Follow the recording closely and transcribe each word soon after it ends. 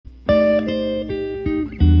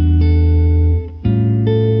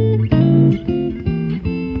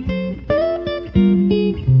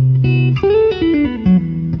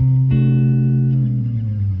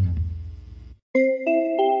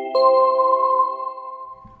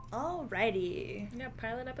Alrighty. Yeah,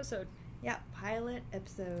 pilot episode. Yeah, pilot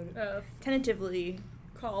episode. Tentatively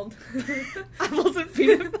called Apples and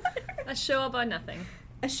Peanut Butter. A show about nothing.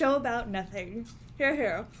 A show about nothing.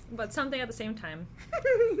 Here. But something at the same time.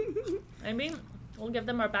 I mean, we'll give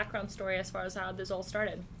them our background story as far as how this all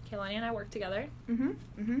started. Kaylani and I worked together. And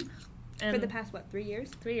for the past, 3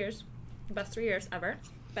 years? 3 years. Best 3 years ever.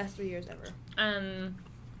 Best 3 years ever. And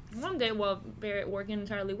one day, while we were working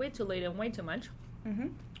entirely way too late and way too much,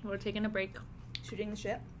 we were taking a break. Shooting the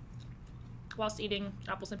shit. Whilst eating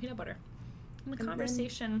apples and peanut butter. And the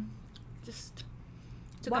conversation just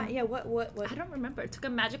took what? I don't remember. It took a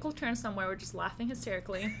magical turn somewhere. We're just laughing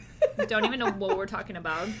hysterically. We don't even know what we're talking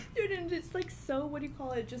about. Dude, and it's so, what do you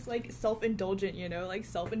call it? Just self-indulgent,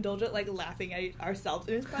 self-indulgent, laughing at ourselves.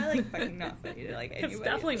 And it's probably fucking not funny to anybody. It's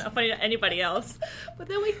definitely not funny to anybody else. But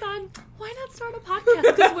then we thought, why not start a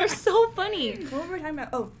podcast? Because we're so funny. What were we talking about?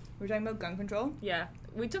 Oh, we're talking about gun control? Yeah.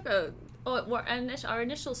 We took our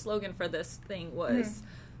initial slogan for this thing was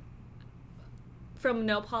from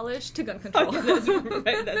nail polish to gun control. Oh,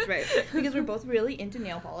 that's right. Because we're both really into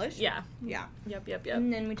nail polish. Yeah. Yep.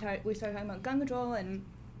 And then we started talking about gun control and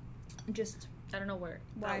just... I don't know where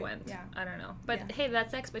that went. Yeah. I don't know. But hey,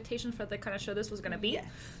 that's the expectation for the kind of show this was going to be. Yes.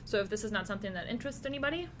 So if this is not something that interests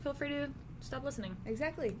anybody, feel free to stop listening.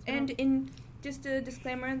 Exactly. And in just a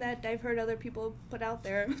disclaimer that I've heard other people put out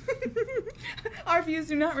there, our views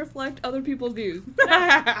do not reflect other people's views.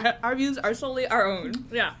 Our views are solely our own.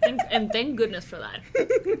 Yeah. And thank goodness for that.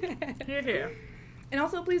 Here. And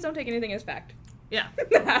also, please don't take anything as fact. Yeah.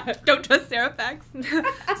 Don't trust Sarah facts.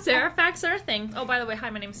 Sarah facts are a thing. Oh, by the way, hi,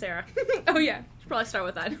 my name's Sarah. Oh, yeah. Should probably start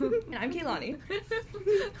with that. And I'm Kaylani.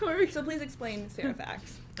 So please explain Sarah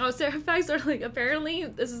facts. Oh, Sarah facts are apparently,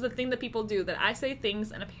 this is the thing that people do, that I say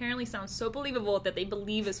things and apparently sound so believable that they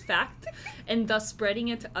believe is fact, and thus spreading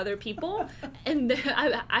it to other people. And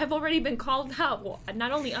I've already been called out. Well,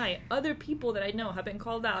 not only other people that I know have been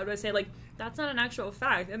called out. I say, that's not an actual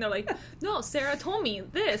fact. And they're like, no, Sarah told me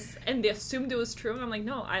this. And they assumed it was true. And I'm like,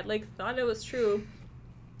 no, I thought it was true.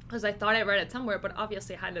 Because I thought I read it somewhere, but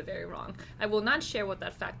obviously I had it very wrong. I will not share what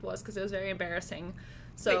that fact was because it was very embarrassing.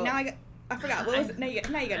 So wait, now I forgot. What was it? Now you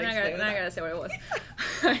gotta explain. Now I gotta say what it was.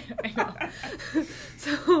 I know.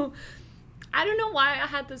 So, I don't know why I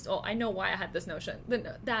had this. Oh, I know why I had this notion.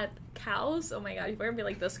 That cows. Oh my god, you're gonna be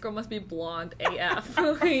like, this girl must be blonde AF.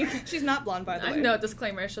 She's not blonde, by the way. No,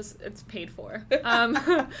 disclaimer. It's paid for.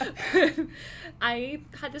 I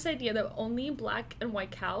had this idea that only black and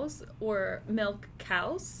white cows were milk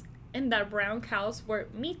cows, and that brown cows were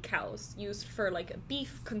meat cows used for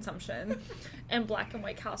beef consumption, and black and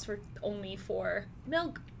white cows were only for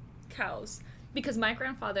milk cows. Because my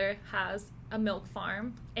grandfather has a milk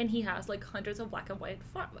farm, and he has hundreds of black and white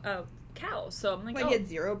cows. So I'm like, he had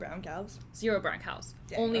 0 brown cows? 0 brown cows.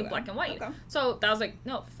 Dang, only black and white. Okay. So that was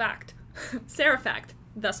no, fact. Sarah fact.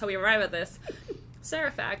 That's how we arrive at this. Sarah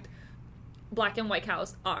fact. Black and white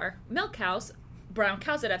cows are milk cows. Brown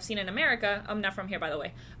cows that I've seen in America, I'm not from here, by the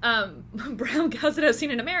way. Brown cows that I've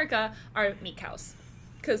seen in America are meat cows.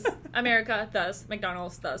 Because America does,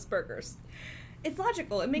 McDonald's does burgers. It's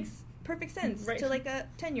logical. It makes perfect sense to a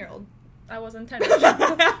 10-year-old. I wasn't 10.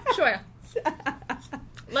 Sure.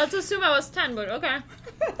 Let's assume I was 10, but okay.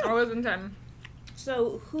 I wasn't 10.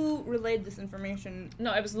 So who relayed this information?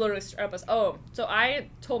 No, it was literally so I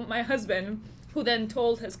told my husband, who then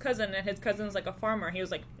told his cousin, and his cousin's a farmer. He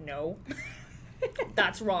was like, no,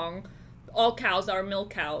 that's wrong. All cows are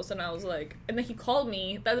milk cows. And I was like, and then he called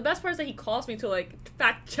me. The best part is that he calls me to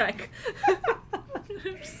fact check.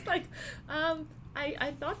 I'm just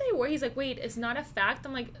I thought they were. He's like, wait, it's not a fact?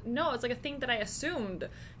 I'm like, no, it's a thing that I assumed.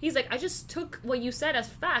 He's like, I just took what you said as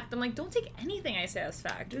fact. I'm like, don't take anything I say as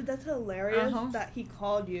fact. Dude, that's hilarious that he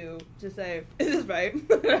called you to say, is this right?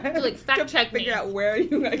 To fact check me. Figure out where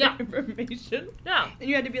you got your information. Yeah. And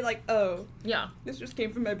you had to be like, oh. Yeah. This just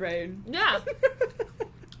came from my brain. Yeah.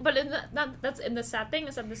 But the sad thing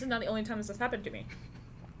is that this is not the only time this has happened to me.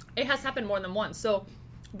 It has happened more than once. So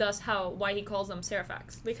thus why he calls them Sarah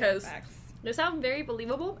facts. Because they sound very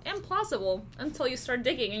believable and plausible until you start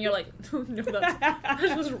digging and you're like, no,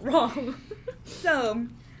 that was wrong. So,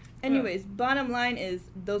 anyways, bottom line is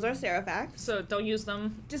those are Sarah facts. So don't use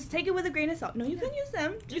them. Just take it with a grain of salt. No, you can use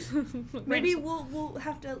them. Just maybe we'll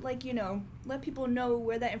have to let people know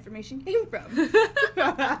where that information came from.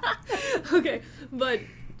 Okay, but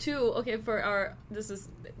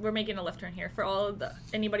we're making a left turn here for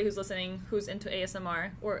anybody who's listening who's into ASMR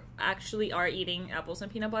or actually are eating apples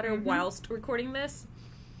and peanut butter whilst recording this.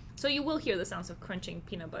 So you will hear the sounds of crunching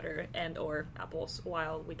peanut butter and or apples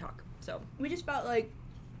while we talk. So we just felt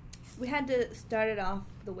we had to start it off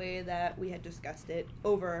the way that we had discussed it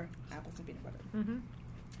over apples and peanut butter. Mm-hmm.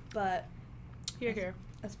 But Here.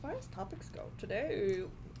 as far as topics go, today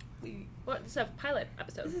we... Well, it's a pilot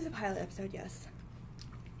episode. This is a pilot episode, yes.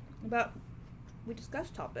 We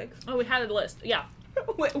discussed topics. Oh, we had a list. Yeah.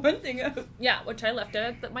 Wait, one thing... Yeah, which I left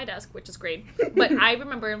it at my desk, which is great. But I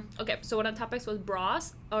remember... Okay, so one of the topics was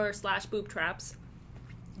bras or / boob traps.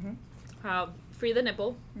 Mm-hmm. Free the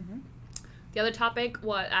nipple. Mm-hmm. The other topic,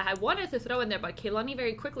 what I wanted to throw in there, but Kaylani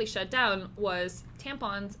very quickly shut down, was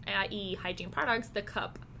tampons, i.e. hygiene products, the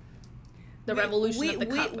cup. The revolution of the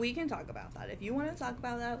cup. We can talk about that. If you want to talk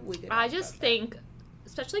about that, we can. I just think,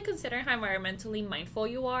 especially considering how environmentally mindful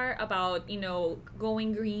you are about,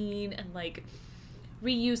 going green and, like,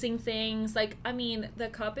 reusing things. Like, I mean, the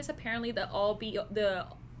cup is apparently the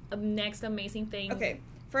next amazing thing. Okay,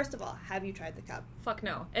 first of all, have you tried the cup? Fuck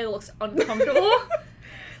no. It looks uncomfortable.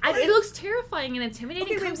 It looks terrifying and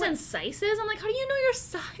intimidating. It comes in sizes. I'm like, how do you know your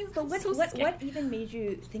size? But what even made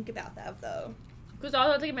you think about that, though? Because I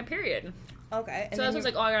was taking my period. Okay. And so I was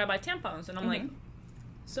like, I gotta buy tampons. And I'm like,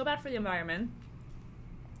 so bad for the environment.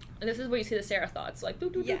 And this is where you see the Sarah thoughts. Like,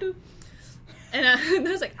 doo. And I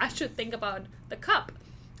was like, I should think about the cup.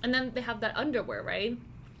 And then they have that underwear, right?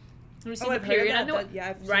 You see the period underwear?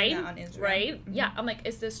 I've seen right? that on Instagram. Right? Mm-hmm. Yeah. I'm like,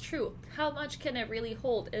 is this true? How much can it really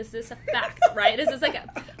hold? Is this a fact? Right? Is this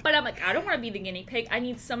But I'm like, I don't want to be the guinea pig. I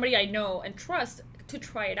need somebody I know and trust to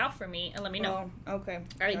try it out for me and let me know. Oh, okay. All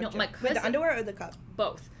right, gotcha. no, my cousin... With the underwear or the cup?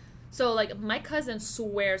 Both. So, like, my cousin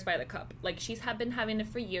swears by the cup. Like, she's been having it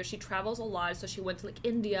for years. She travels a lot, so she went to, like,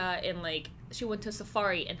 India and, like, she went to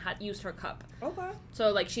Safari and had used her cup. Okay.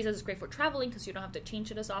 So, like, she says it's great for traveling because you don't have to change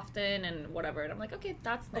it as often and whatever. And I'm like, okay,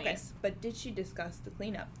 that's nice. Okay, but did she discuss the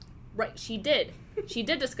cleanup? Right, she did. She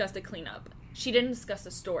did discuss the cleanup. She didn't discuss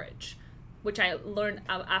the storage, which I learned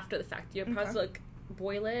after the fact. You're supposed to, like,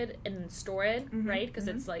 boil it and store it, right? Because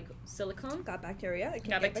it's, like, silicone. Got bacteria.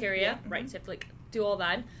 Got bacteria, right? So you have to, like, do all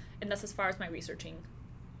that. And that's as far as my researching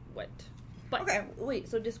went. But okay, wait.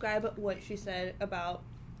 So describe what she said about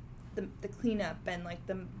the cleanup and like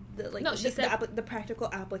the practical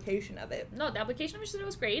application of it. No, the application of it, she said it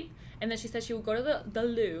was great. And then she said she would go to the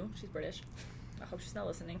loo. She's British. I hope she's not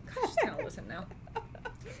listening. She's gonna listen now.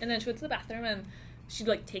 And then she went to the bathroom and she'd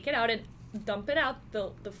like take it out and dump it out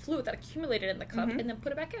the fluid that accumulated in the cup and then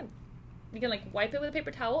put it back in. You can like wipe it with a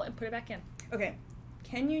paper towel and put it back in. Okay,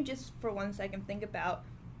 can you just for 1 second think about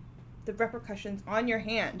the repercussions on your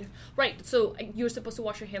hand? Right, so you're supposed to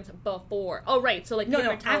wash your hands before. Oh, right, so like no,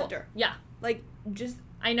 paper towel. After. Yeah. Like, just...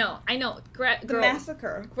 I know. The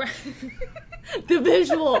massacre. The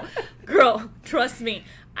visual. Girl, trust me.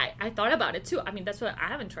 I thought about it, too. I mean, that's what... I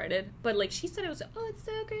haven't tried it. But, like, she said it was, it's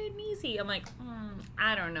so great and easy. I'm like,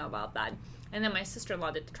 I don't know about that. And then my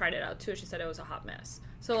sister-in-law tried it out, too. She said it was a hot mess.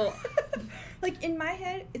 So... like, in my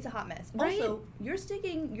head, it's a hot mess. Right? Also, you're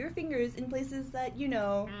sticking your fingers in places that, I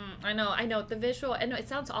know. The visual... I know, it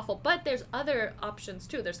sounds awful. But there's other options,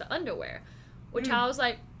 too. There's the underwear. Which I was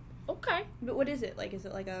like, okay. But what is it? Like, is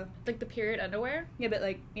it like a... Like the period underwear? Yeah, but,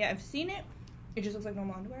 like, I've seen it. It just looks like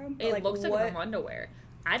normal underwear. But it looks like normal underwear.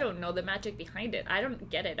 I don't know the magic behind it. I don't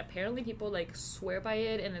get it. Apparently people, like, swear by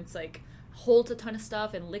it, and it's, like, holds a ton of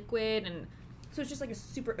stuff and liquid, and... So it's just, like, a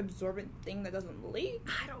super absorbent thing that doesn't leak?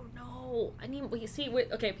 I don't know. I mean, you see,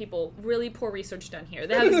 okay, people, really poor research done here.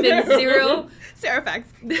 There has been zero... Sarah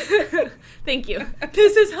Facts. Thank you.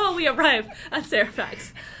 This is how we arrive at Sarah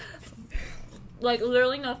Facts. Like,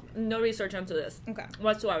 literally no research into this. Okay.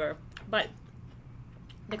 Whatsoever. But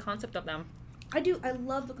the concept of them... I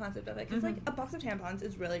love the concept of it, because, like, a box of tampons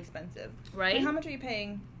is really expensive. Right? Like, how much are you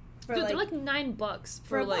paying for, Dude, like... they're, like, $9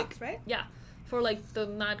 for a like... box, right? Yeah. For, like, the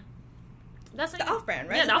not... That's the off-brand,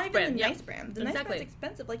 right? Yeah, the off-brand. The nice brand. The nice brand's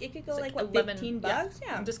expensive. Like, it could go, like, what, $15?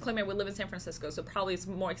 Yeah. Disclaimer, we live in San Francisco, so probably it's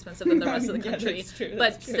more expensive than the rest of the country. That's true.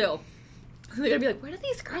 But still. They're going to be like, where do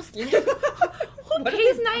these girls live? Who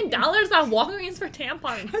pays $9 on Walgreens for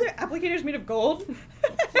tampons? Are there applicators made of gold?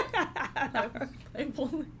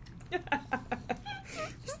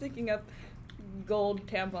 Sticking up gold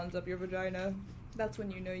tampons up your vagina. That's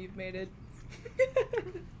when you know you've made it.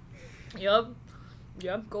 Yep,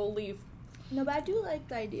 gold leaf. No, but I do like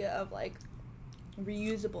the idea of, like,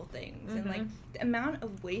 reusable things. And, like, the amount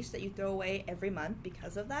of waste that you throw away every month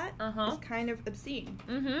because of that is kind of obscene.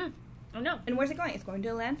 I know. And where's it going? It's going to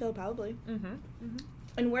a landfill, probably.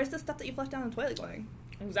 And where's the stuff that you flush down the toilet going?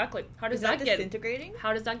 Exactly. How does that get disintegrating?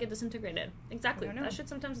 How does that get disintegrated? Exactly. That shit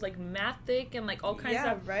sometimes like math thick and like all kinds of...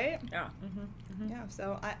 Yeah, right? Yeah. Yeah,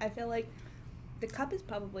 so I feel like the cup is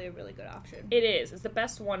probably a really good option. It is. It's the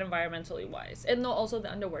best one environmentally wise. And also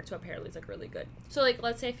the underwear too apparently is like really good. So like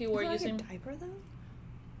let's say if you were using... Like a diaper though?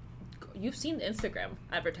 you've seen the Instagram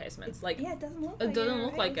advertisements. Like, yeah, it doesn't look it like doesn't it.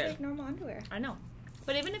 look right? like It's it. like normal underwear. I know.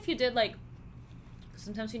 But even if you did, like,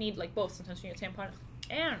 sometimes you need, like, both. Sometimes you need a tampon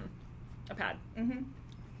and a pad. Mm-hmm.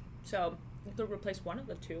 So you could replace one of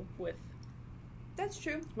the two with, That's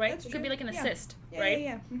true. right? That's It true. could be like an Yeah. assist, Yeah, right? Yeah,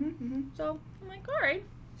 yeah. Mm-hmm, mm-hmm. So I'm like, all right.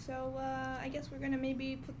 So, I guess we're gonna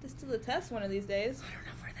maybe put this to the test one of these days.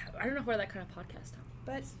 I don't know where that kind of podcast.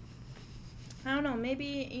 But, I don't know,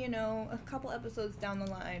 maybe, you know, a couple episodes down the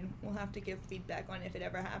line, we'll have to give feedback on if it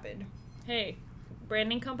ever happened. Hey,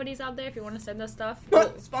 branding companies out there, if you want to send us stuff,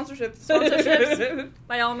 Sponsorships. Sponsorships.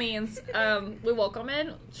 By all means, we welcome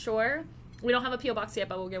it. Sure. We don't have a PO box yet,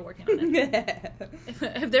 but we'll get working on it.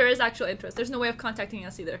 if there is actual interest, there's no way of contacting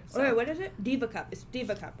us either. So. Wait, what is it? Diva Cup. It's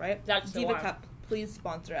Diva Cup, right? That's the Diva one. Cup. Please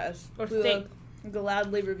sponsor us. Or we will think.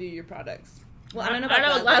 gladly review your products. Well, I don't know I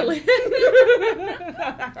about know gladly.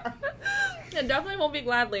 It definitely won't be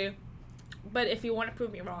gladly. But if you want to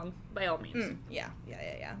prove me wrong, by all means. Yeah.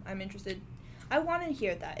 I'm interested. I want to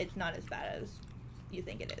hear that it's not as bad as you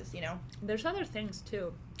think it is, you know? There's other things,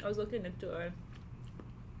 too. I was looking into it.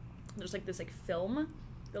 There's, like, this, like, film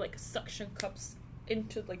that, like, suction cups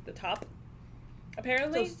into, like, the top.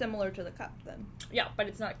 Apparently. So similar to the cup, then. Yeah, but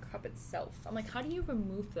it's not a cup itself. I'm like, how do you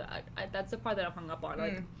remove that? That's the part that I'm hung up on.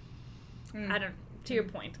 Like, I don't... To your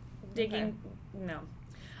point. Digging... Okay. No.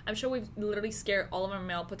 I'm sure we've literally scared all of our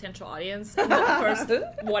male potential audience in the first,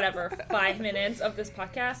 5 minutes of this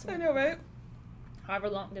podcast. I know, right? However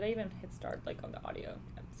long... Did I even hit start, like, on the audio?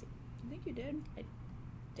 Let's see. I think you did. I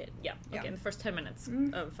did. Yeah. Yeah. Okay, in the first 10 minutes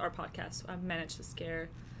of our podcast, I've managed to scare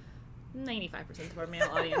 95% of our male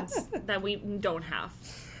audience that we don't have.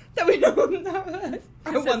 That we don't have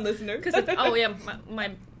our one listener. Because oh yeah,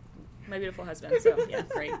 my beautiful husband. So yeah,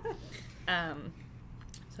 great.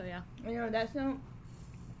 So yeah. You know, that's no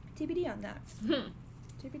TBD on that.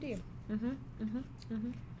 TBD.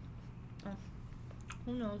 Oh,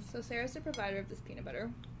 who knows? So Sarah's the provider of this peanut butter.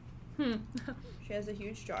 She has a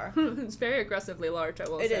huge jar. It's very aggressively large, I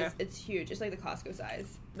will say. It is. It's huge. It's like the Costco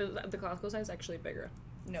size. The Costco size is actually bigger.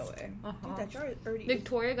 No way. Uh-huh. I think that jar already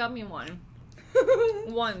Victoria got me one.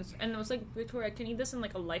 Once. And it was like, Victoria, I can eat this in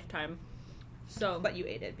like a lifetime. So. But you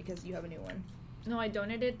ate it because you have a new one. No, I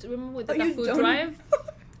donated to, remember with Oh, the you food donated?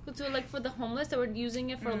 drive? So like for the homeless that were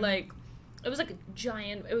using it for like, it was like a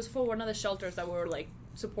giant, it was for one of the shelters that we were like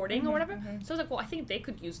supporting or whatever. So I was like, well, I think they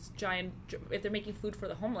could use giant, if they're making food for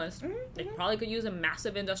the homeless, they probably could use a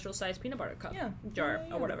massive industrial sized peanut butter cup. Jar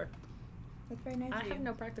or whatever. That's very nice I of you. have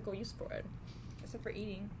no practical use for it. Except for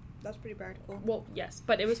eating. That's pretty practical. Well, yes,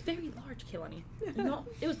 but it was very large, Kehlani. No,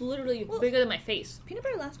 it was literally Well, bigger than my face. Peanut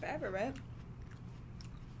butter lasts forever, right?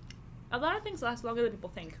 A lot of things last longer than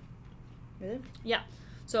people think. Really? Yeah.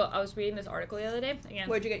 So I was reading this article the other day. Again,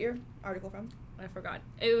 Where'd you get your article from? I forgot.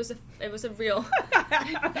 It was a real.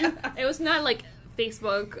 It was not like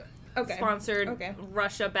Facebook sponsored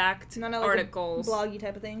Russia-backed None of articles. Like a bloggy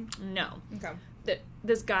type of thing? No. Okay.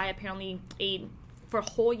 This guy apparently ate for a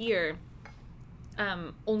whole year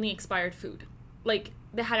only expired food. Like,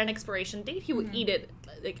 they had an expiration date. He would eat it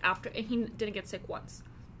like after, and he didn't get sick once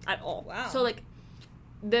at all. Wow. So like,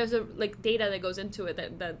 there's a like data that goes into it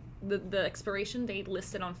that the expiration date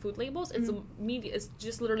listed on food labels. It's it's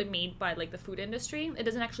just literally made by like the food industry. It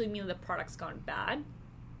doesn't actually mean the product's gone bad.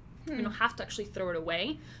 You don't have to actually throw it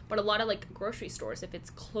away. But a lot of like grocery stores, if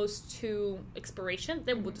it's close to expiration,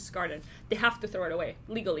 they will discard it. They have to throw it away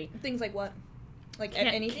legally. Things like what? Like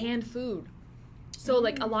anything? Canned food. So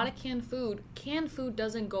like a lot of canned food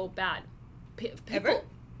doesn't go bad. Ever?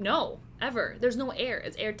 No, ever. There's no air.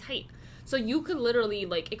 It's airtight. So you could literally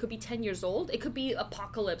like, it could be 10 years old. It could be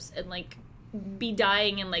apocalypse and like be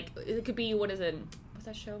dying and like, it could be, what's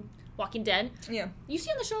that show? Walking Dead. Yeah. You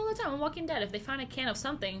see on the show all the time on Walking Dead, if they find a can of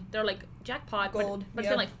something, they're like, jackpot. Gold. But it's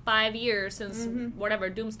been like 5 years since whatever,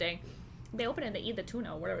 Doomsday. They open it and they eat the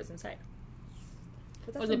tuna or whatever's inside.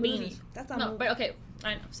 But Or that's the a movie. beans. That's not No, movie. but okay,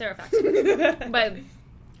 I know, Sarah facts.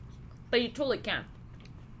 but you totally can.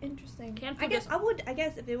 Interesting. Canned food I guess is- I would. I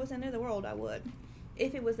guess if it was the end of the world, I would.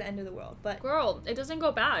 If it was the end of the world, but Girl, it doesn't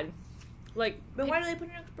go bad. Like, why do they put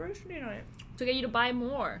an expiration date on it? to get you to buy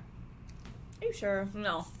more. Are you sure?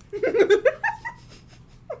 No.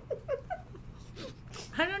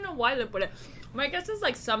 I don't know why they put it. My guess is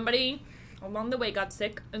like somebody along the way got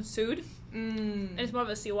sick and sued, and it's more of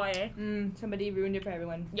a CYA. Somebody ruined it for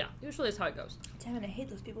everyone. Yeah, usually that's how it goes. Damn it! I hate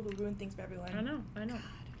those people who ruin things for everyone. I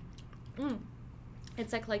know.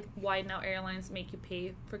 It's like why now airlines make you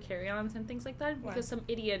pay for carry-ons and things like that. Why? Because some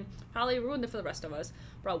idiot probably ruined it for the rest of us.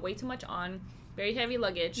 Brought way too much on, very heavy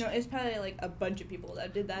luggage. No, it's probably like a bunch of people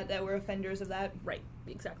that did that were offenders of that. Right,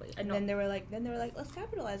 exactly. I And know. then they were like, let's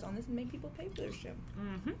capitalize on this and make people pay for their shit.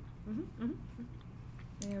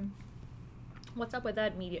 Yeah. What's up with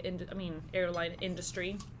that airline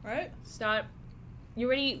industry? Right? Stop.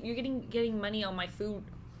 You're getting money on my food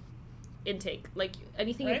intake. Like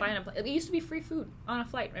anything you Right. buy on a plane. It used to be free food on a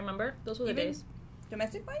flight. Remember? Those were the Even days.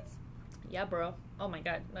 Domestic flights? Yeah, bro. Oh my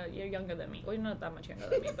god, you're younger than me. Well, you're not that much younger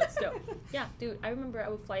than me, but still. Yeah, dude. I remember I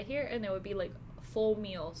would fly here and there would be like full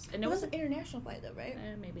meals, and it Well, was that's an international flight though, right?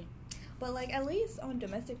 maybe. But like at least on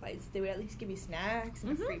domestic flights, they would at least give you snacks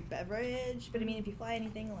and Mhm. a free beverage. But I mean, if you fly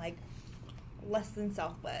anything like less than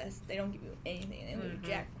Southwest, they don't give you anything. They leave Mhm.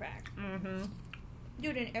 jack crack. Mm-hmm.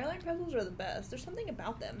 Dude, and airline pretzels are the best. There's something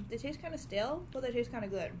about them. They taste kind of stale, but they taste kind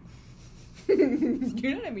of good.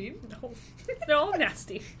 You know what I mean? No, they're all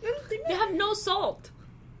nasty. They have no salt.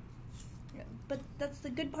 Yeah, but that's the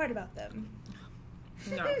good part about them.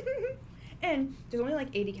 No. And there's only like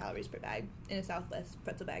 80 calories per bag in a Southwest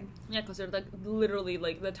pretzel bag. Yeah, because they're like literally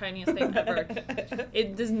like the tiniest thing ever.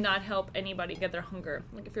 It does not help anybody get their hunger.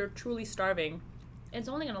 Like if you're truly starving, it's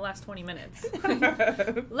only gonna last 20 minutes.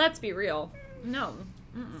 Let's be real. No.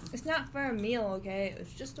 Mm-mm. It's not for a meal, okay?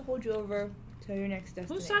 It's just to hold you over to your next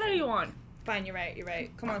destination. Whose side are you on? Fine, you're right.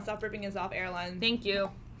 Come on, stop ripping us off, airlines. Thank you.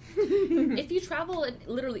 If you travel,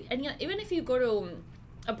 literally, even if you go to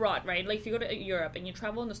abroad, right? Like if you go to Europe and you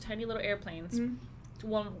travel in those tiny little airplanes Mhm. to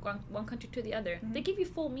one country to the other, Mhm. they give you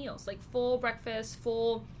full meals, like full breakfast,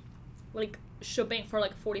 full like shebang for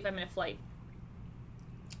like a 45-minute flight.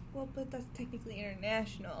 Well, but that's technically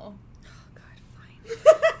international. Oh God,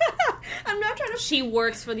 fine. I'm not trying to. She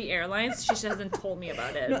works for the airlines. She just hasn't told me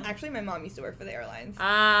about it. No, actually, my mom used to work for the airlines.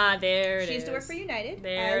 Ah, there it is. She used to work for United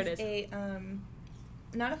There as it is. a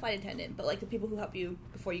not a flight attendant, but like the people who help you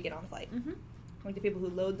before you get on the flight, Mm-hmm. like the people who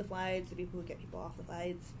load the flights, the people who get people off the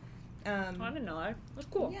flights. I didn't know that. That's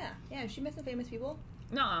cool. Yeah. She met some famous people.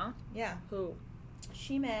 Nuh-uh. Yeah, Who?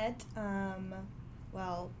 she met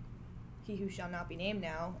well, he who shall not be named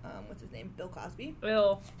now. What's his name? Bill Cosby.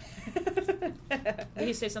 Bill. Did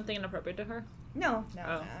he say something inappropriate to her? No.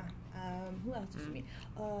 Oh. Who else did she meet?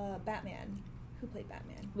 Batman. Who played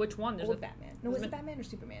Batman? Which one? There's Old a, Batman. No, was it Batman or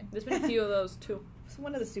Superman? there's been a few of those too. It's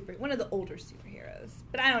one of the older superheroes,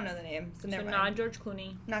 but I don't know the name, so never So mind. not George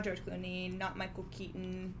Clooney. Not George Clooney, not Michael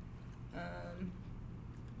Keaton.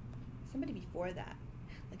 Somebody before that.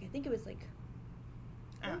 Like I think it was like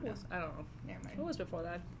I don't know. I don't know. Never Who was before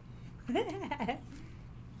that? mind.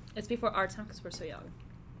 It's before our time because we're so young.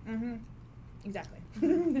 Mhm. Exactly.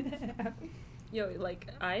 Yo, like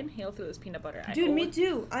I inhaled through this peanut butter. Dude, me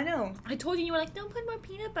too. I know. I told you were like, don't put more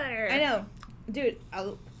peanut butter. I know. Dude,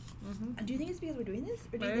 Mm-hmm. do you think it's because we're doing this?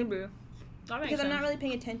 Or do you think Maybe. That makes because I'm not sense. really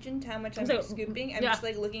paying attention to how much I'm So, like, scooping. I'm yeah. just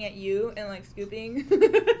like looking at you and like scooping.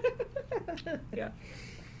 Yeah.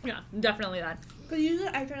 Yeah, definitely that. Because usually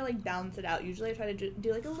I try to like balance it out. Usually I try to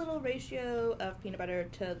do like a little ratio of peanut butter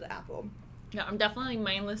to the apple. Yeah, I'm definitely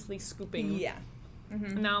mindlessly scooping. Yeah.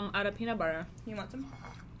 Mm-hmm. Now I'm out of peanut butter. You want some?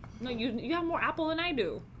 No, you have more apple than I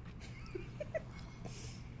do. You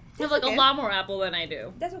have That's like okay. a lot more apple than I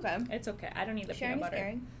do. That's okay. It's okay. I don't need the Sharing peanut is butter.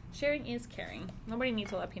 caring. Sharing is caring. Nobody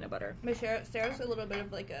needs a lot of peanut butter. But Sarah's a little bit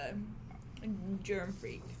of like a germ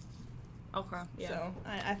freak. Okay. Yeah. So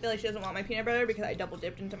I feel like she doesn't want my peanut butter because I double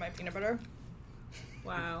dipped into my peanut butter.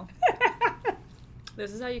 Wow.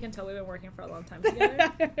 This is how you can tell we've been working for a long time together.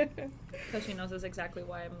 Because she knows this exactly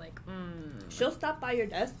why I'm like, She'll stop by your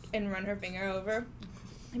desk and run her finger over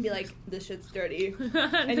and be like, "This shit's dirty,"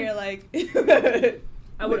 and you're like,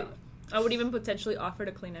 I would even potentially offer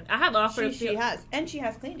to clean it. I have offered. She has, and she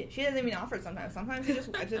has cleaned it. She doesn't even offer it sometimes. Sometimes she just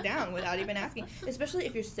wipes it down without even asking. Especially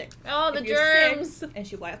if you're sick. Oh, the If you're germs. sick and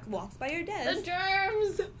she walks by your The desk.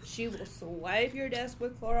 germs. She will swipe your desk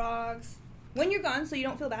with Clorox when you're gone, so you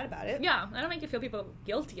don't feel bad about it. Yeah, I don't make you feel people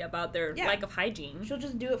guilty about their Yeah. lack of hygiene. She'll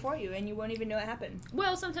just do it for you, and you won't even know it happened.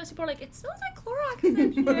 Well, sometimes people are like, it smells like Clorox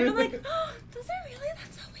in here. And I'm like, oh, does it really?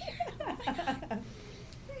 That's so weird. Oh my God.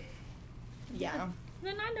 Yeah.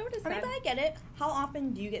 Then I noticed I mean, that. but I get it. How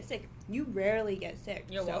often do you get sick? You rarely get sick.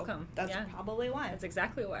 You're so welcome. That's Yeah. probably why. That's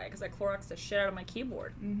exactly why. Because I Clorox the shit out of my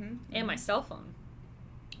keyboard Mm-hmm. and my cell phone.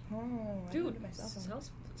 Oh, I Dude, don't do my cell phone.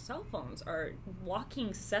 cell phones are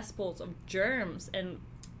walking cesspools of germs and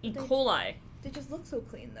E. They- coli. They just look so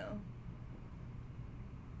clean, though.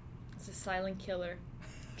 It's a silent killer.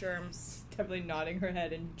 Germs. Definitely nodding her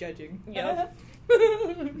head and judging. Yep.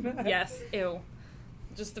 Yes, ew.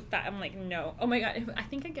 just the fact, I'm like, no. Oh my god, I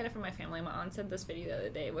think I get it from my family. My aunt sent this video the other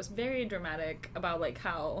day. It was very dramatic about, like,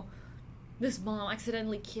 how this mom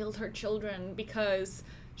accidentally killed her children because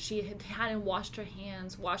she hadn't washed her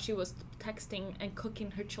hands while she was texting and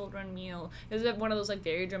cooking her children meal. It was one of those, like,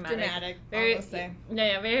 very dramatic. Very,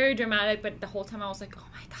 very dramatic, but the whole time I was like, oh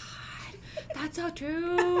my god, that's so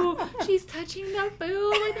true. She's touching the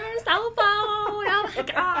food with her cell phone. Oh my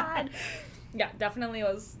god. Yeah, definitely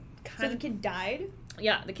was kind So the kid died?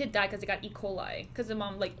 Yeah, the kid died because it got E. coli. Because the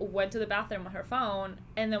mom, like, went to the bathroom on her phone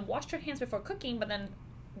and then washed her hands before cooking, but then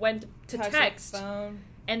went to text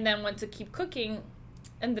and then went to keep cooking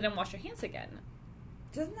and didn't wash her hands again.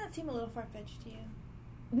 Doesn't that seem a little far-fetched to you?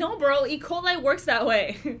 No, bro, E. coli works that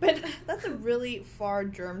way. But that's a really far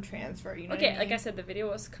germ transfer, you know what I mean? Like I said, the video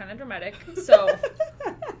was kind of dramatic, so...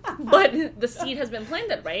 But the seed has been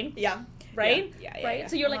planted, right? Yeah. Right? Yeah. Right?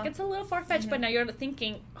 So you're like, it's a little far-fetched, but now you're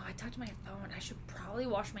thinking, oh, I touched my phone. I should probably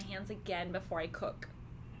wash my hands again before I cook.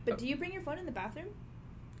 But do you bring your phone in the bathroom?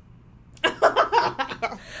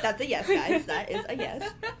 That's a yes, guys. That is a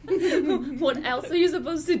yes. What else are you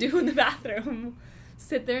supposed to do in the bathroom?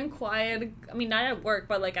 Sit there and quiet. I mean, not at work,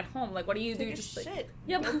 but, like, at home. Like, what do you do? Just shit.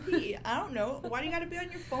 Like, Go pee. I don't know. Why do you gotta be on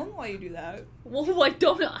your phone while you do that? Well, I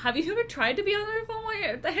don't know. Have you ever tried to be on your phone while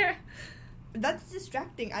you're there? That's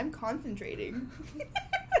distracting. I'm concentrating.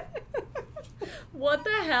 What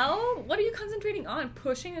the hell? What are you concentrating on?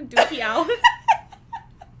 Pushing a dookie out?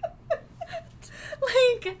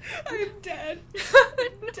 Like, I'm dead.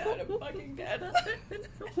 I'm dead. I'm fucking dead.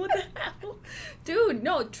 What the hell? Dude,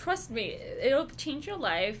 no, trust me. It'll change your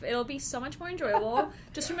life. It'll be so much more enjoyable.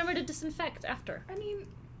 Just remember to disinfect after. I mean,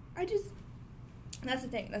 that's the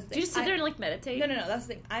thing. That's the thing. Do you just sit there and, like, meditate? No. That's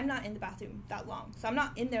the thing. I'm not in the bathroom that long. So I'm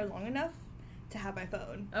not in there long enough to have my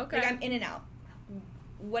phone. Okay. Like, I'm in and out.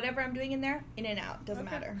 Whatever I'm doing in there, in and out. Doesn't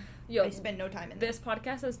matter. Yo, I spend no time in there. This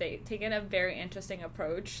podcast has taken a very interesting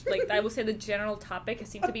approach. Like, I will say the general topic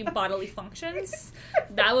seemed to be bodily functions.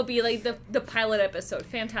 That would be, like, the pilot episode.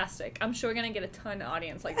 Fantastic. I'm sure we're going to get a ton of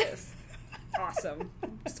audience like this. Awesome.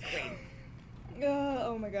 It's great.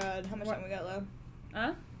 Oh my god. How much time we got left?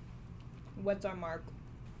 Huh? What's our mark?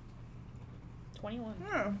 21.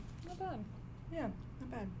 Oh. Not bad. Yeah,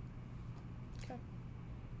 not bad.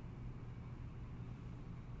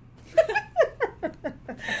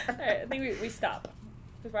 Alright, I think we stop.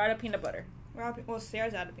 Because we're out of peanut butter. Well,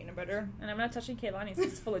 Sarah's out of peanut butter. And I'm not touching Kaylani's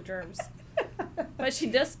because it's full of germs. But she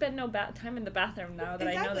does spend no time in the bathroom now that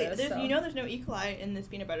I know this. So. You know there's no E. coli in this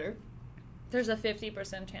peanut butter. There's a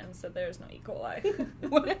 50% chance that there's no E. coli.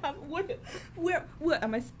 What?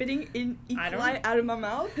 Am I spitting in E. coli out of my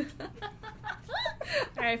mouth?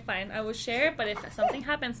 Alright, fine. I will share it, but if something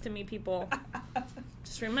happens to me, people,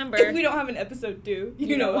 just remember. If we don't have an episode 2,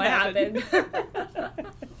 you know what happened.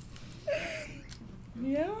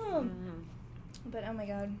 Yeah. Mm-hmm. But oh my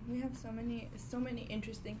god, we have so many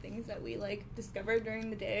interesting things that we, like, discovered during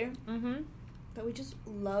the day. Mm-hmm. That we just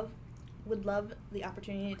would love the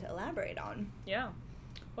opportunity to elaborate on. Yeah.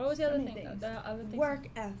 What was the other thing? The other thing? Work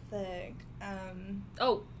ethic.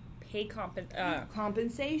 Pay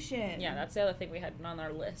compensation. Yeah, that's the other thing we had on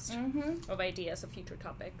our list of ideas of future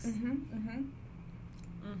topics.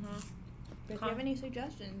 But if you have any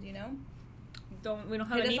suggestions, you know, we don't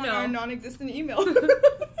have hit an us email. on our non-existent email.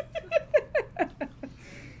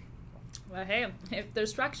 Well, hey, if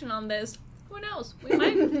there's traction on this, who knows? We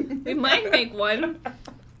might make one.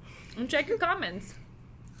 And check your comments.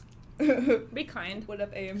 Be kind. What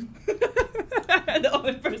up, AIM? The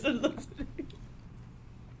only person listening.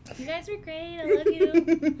 You guys were great. I love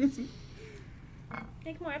you.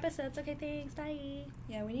 Make more episodes. Okay, thanks. Bye.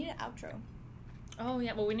 Yeah, we need an outro. Oh,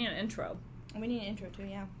 yeah. Well, we need an intro. We need an intro, too,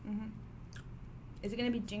 yeah. Is it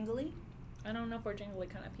going to be jingly? I don't know if we're jingly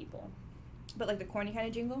kind of people. But, like, the corny kind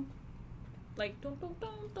of jingle? Like, dum, dum,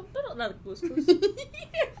 dum, dum, dum, like Blue's Clues. Yeah.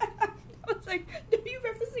 I was like, are you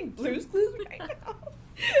referencing Blue's Clues right now?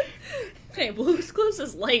 Hey, Blue's Clues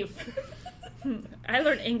is life. I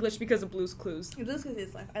learned English because of Blue's Clues. Blue's Clues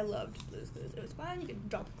is life. I loved Blue's Clues. It was fun. You could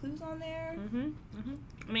drop clues on there.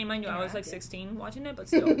 I mean, mind you, I was like 16 watching it, but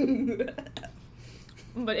still.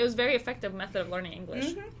 But it was a very effective method of learning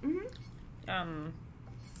English.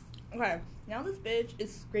 Okay, now this bitch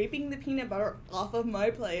is scraping the peanut butter off of my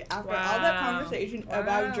plate after all that conversation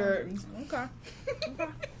about germs. Okay.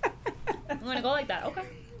 I'm gonna go like that. Okay.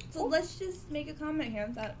 So let's just make a comment here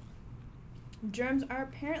that germs are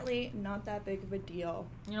apparently not that big of a deal.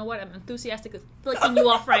 You know what? I'm enthusiastic as flicking you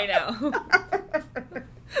off right now.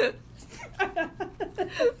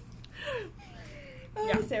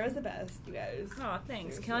 Yeah. Sarah's the best, you guys. Oh,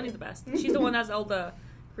 thanks. Kalani's the best. She's the one that has all the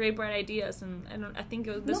great bright ideas, and I think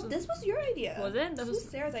it was this was your idea. Was it? This was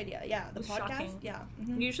Sarah's idea. Yeah, the podcast. Shocking. Yeah.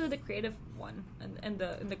 Mm-hmm. Usually the creative one in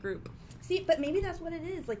the group. See, but maybe that's what it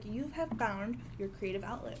is. Like, you have found your creative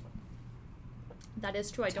outlet. That is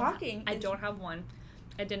true. I don't have one.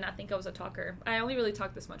 I did not think I was a talker. I only really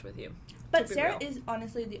talk this much with you. But Sarah is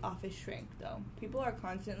honestly the office shrink, though. People are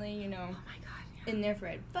constantly, oh my god, yeah. in there for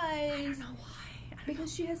advice. I don't know why.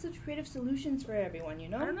 Because she has such creative solutions for everyone, you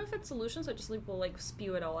know? I don't know if it's solutions or just like will like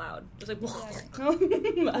spew it all out. Just like more vomit.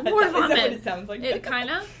 vomit. What it sounds like? It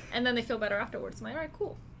kind of, and then they feel better afterwards. I'm like, all right,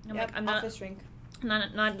 cool. I'm like, I'm office shrink.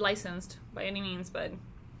 not licensed by any means, but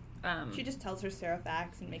she just tells her Sarah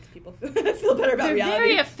facts and makes people feel better about they're reality.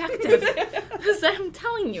 very effective. Because I'm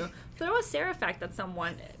telling you, throw a Sarah fact at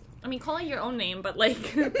someone. I mean, call it your own name, but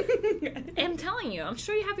like, I'm telling you, I'm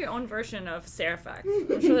sure you have your own version of Sarah facts.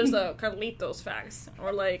 I'm sure there's a Carlitos facts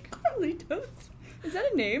or like Carlitos. Is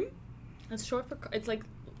that a name? It's short for. It's like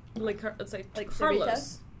it's like Sarita?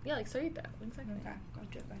 Carlos. Yeah, like Sarita. Exactly.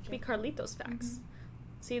 Okay, gotcha. Be Carlitos facts. Mm-hmm.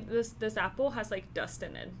 See, this apple has like dust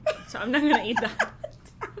in it, so I'm not gonna eat that.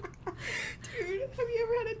 Dude, have you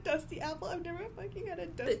ever had a dusty apple? I've never fucking had a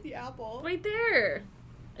dusty apple. Right there.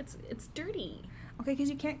 It's dirty. Okay,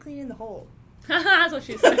 because you can't clean in the hole. That's what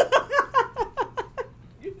she said.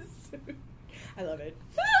 I love it.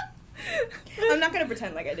 I'm not gonna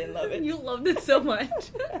pretend like I didn't love it. You loved it so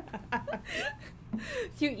much.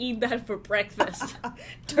 You eat that for breakfast.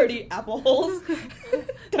 Dirty apple holes.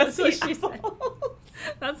 That's what she said.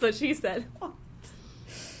 That's what she said.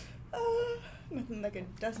 Nothing like a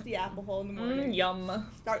dusty apple hole in the morning. Yum.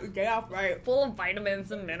 Start your day off right. Full of vitamins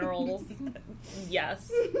and minerals. Yes.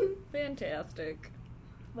 Fantastic.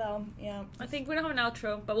 Well, yeah. I think we don't have an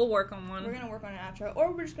outro, but we'll work on one. We're going to work on an outro.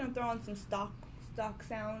 Or we're just going to throw on some stock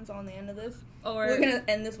sounds on the end of this. Or we're going to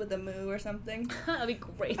end this with a moo or something. That'd be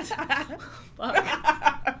great. Fuck.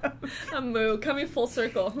 A moo. Coming full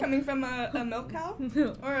circle. Coming from a milk cow?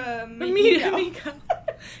 Or a meat cow?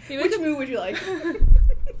 Which moo would you like?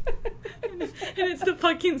 And it's the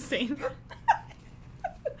fucking same.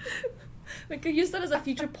 We could use that as a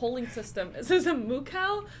future polling system. Is this a moo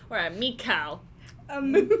cow or a meat cow? A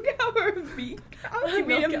moo cow or a meat cow? You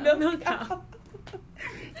mean a milk cow?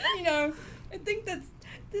 You know, I think that's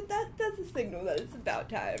a signal that it's about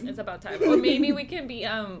time. It's about time. Or maybe we can be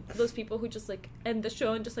those people who just like end the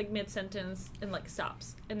show and just like mid-sentence and like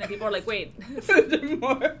stops. And then people are like, wait.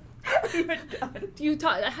 More. Do you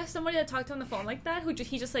talk? I have somebody that talked on the phone like that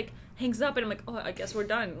he just like hangs up and I'm like, oh, I guess we're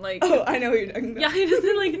done. Like, oh, I know what you're talking about. Yeah, he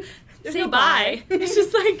doesn't like say no bye. It's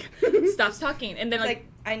just like stops talking and then like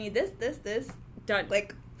I need this. Done.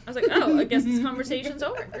 Like I was like, oh, I guess this conversation's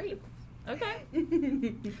over. Great. Okay.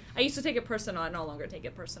 I used to take it personal. I no longer take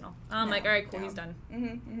it personal. I'm like, all right, cool, he's done.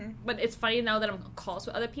 But it's funny now that I'm on calls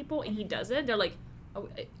with other people and he does it. They're like, are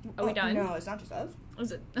we done? No, it's not just us.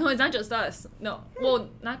 No, it's not just us. No. Well,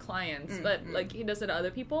 not clients, but like he does it to other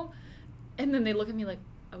people. And then they look at me like,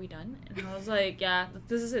 are we done? And I was like, yeah,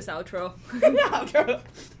 this is his outro. Outro.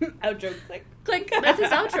 Click. That's his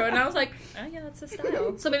outro. And I was like, oh yeah, that's his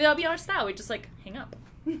style. So maybe that'll be our style. We just like hang up.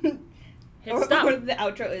 Hit stop. Or the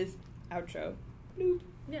outro is outro. Bloop.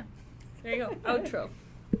 Yeah. There you go. Outro.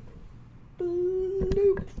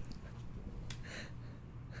 Bloop.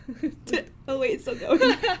 Oh wait, it's still going.